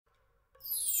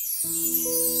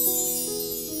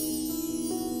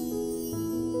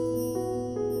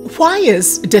Why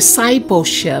is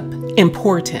discipleship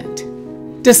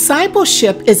important?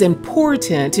 Discipleship is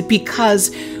important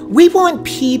because we want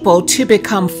people to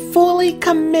become fully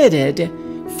committed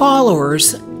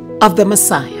followers of the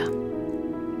Messiah.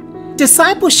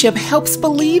 Discipleship helps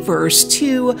believers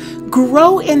to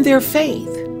grow in their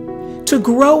faith, to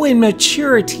grow in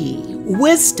maturity,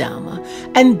 wisdom,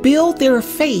 and build their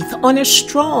faith on a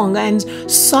strong and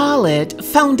solid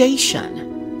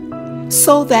foundation,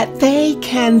 so that they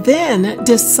can then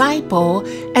disciple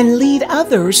and lead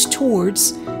others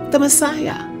towards the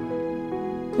Messiah.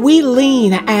 We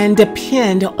lean and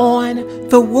depend on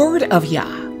the Word of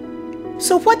Yah.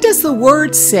 So what does the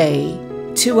Word say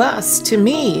to us, to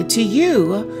me, to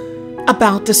you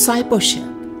about discipleship?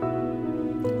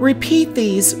 Repeat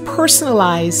these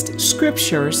personalized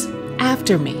scriptures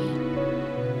after me.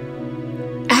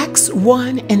 Acts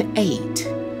 1:8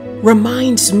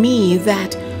 reminds me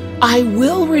that I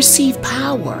will receive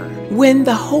power when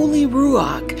the Holy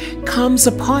Ruach comes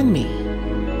upon me,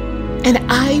 and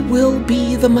I will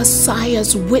be the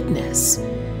Messiah's witness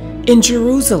in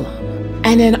Jerusalem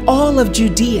and in all of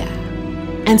Judea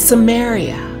and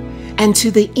Samaria and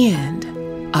to the end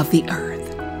of the earth.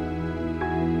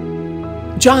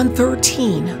 John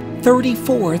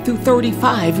 13:34 through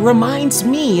 35 reminds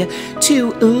me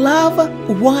to love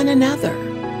one another,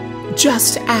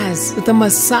 just as the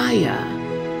Messiah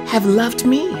have loved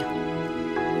me.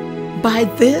 By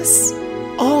this,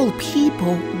 all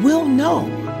people will know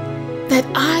that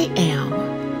I am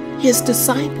his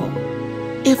disciple,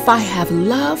 if I have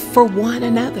love for one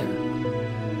another.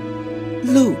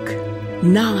 Luke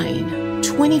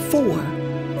 9:24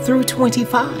 through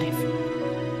 25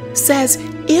 says,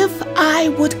 if I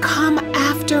would come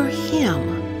after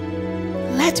him,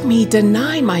 let me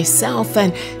deny myself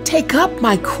and take up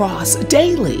my cross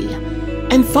daily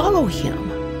and follow him.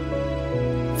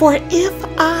 For if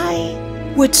I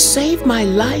would save my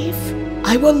life,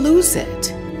 I will lose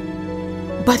it.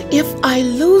 But if I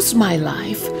lose my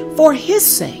life for his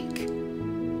sake,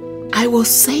 I will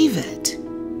save it.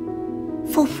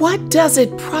 For what does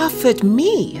it profit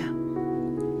me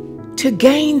to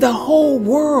gain the whole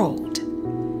world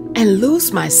and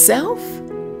lose myself?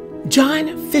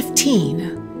 John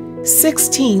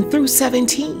 15:16 through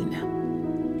 17.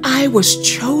 I was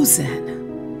chosen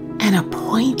and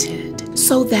appointed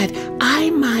so that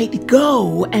I might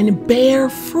go and bear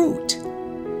fruit,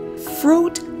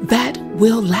 fruit that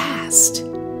will last,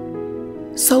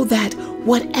 so that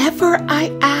whatever I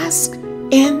ask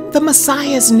in the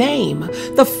Messiah's name,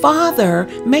 the Father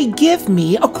may give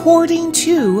me according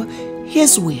to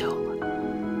his will.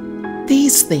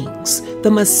 These things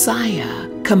the Messiah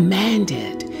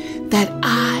commanded, that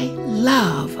I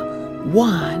love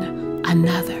one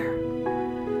another.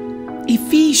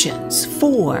 Ephesians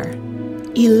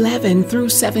 4:11 through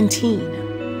 17.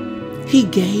 He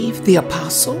gave the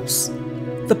apostles,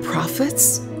 the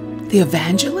prophets, the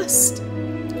evangelists,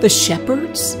 the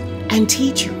shepherds, and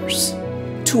teachers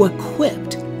to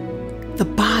equip the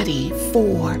body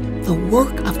for the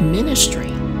work of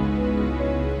ministry,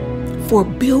 for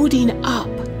building up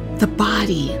the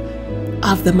body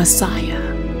of the Messiah,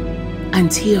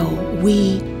 until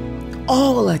we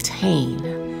all attain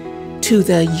to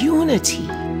the unity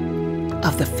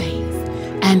of the faith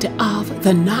and of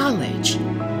the knowledge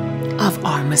of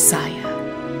our Messiah,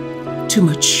 to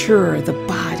mature the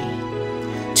body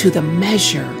to the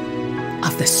measure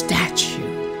of the stature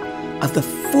of the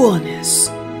fullness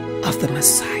of the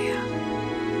Messiah,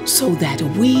 so that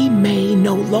we may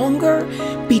no longer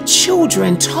be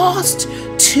children tossed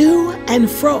to and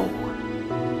fro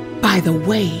by the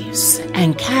waves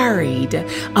and carried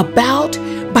about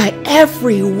by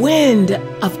every wind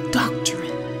of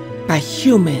doctrine, by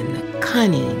human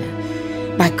cunning,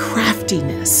 by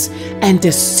craftiness and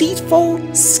deceitful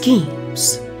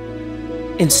schemes.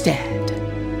 Instead,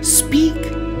 speak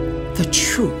the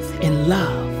truth in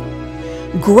love.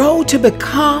 Grow to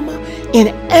become,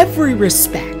 in every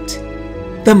respect,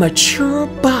 the mature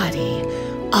body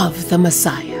of the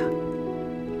Messiah,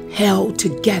 held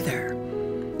together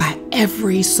by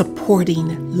every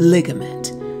supporting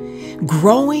ligament,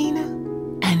 growing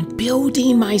and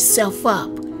building myself up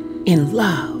in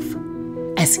love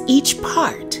as each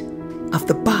part of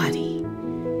the body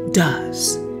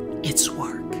does its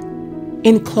work.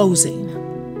 In closing,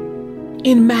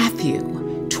 in Matthew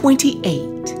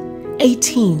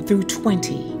 28:18 through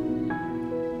 20,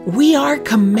 we are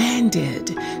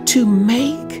commanded to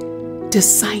make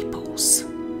disciples.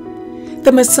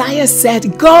 The Messiah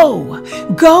said,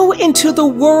 go into the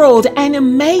world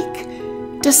and make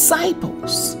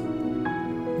disciples.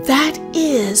 That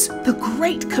is the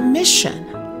Great Commission.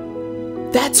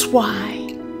 That's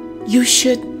why you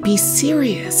should be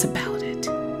serious about it.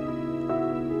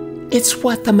 It's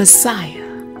what the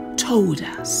Messiah told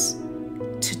us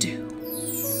to do.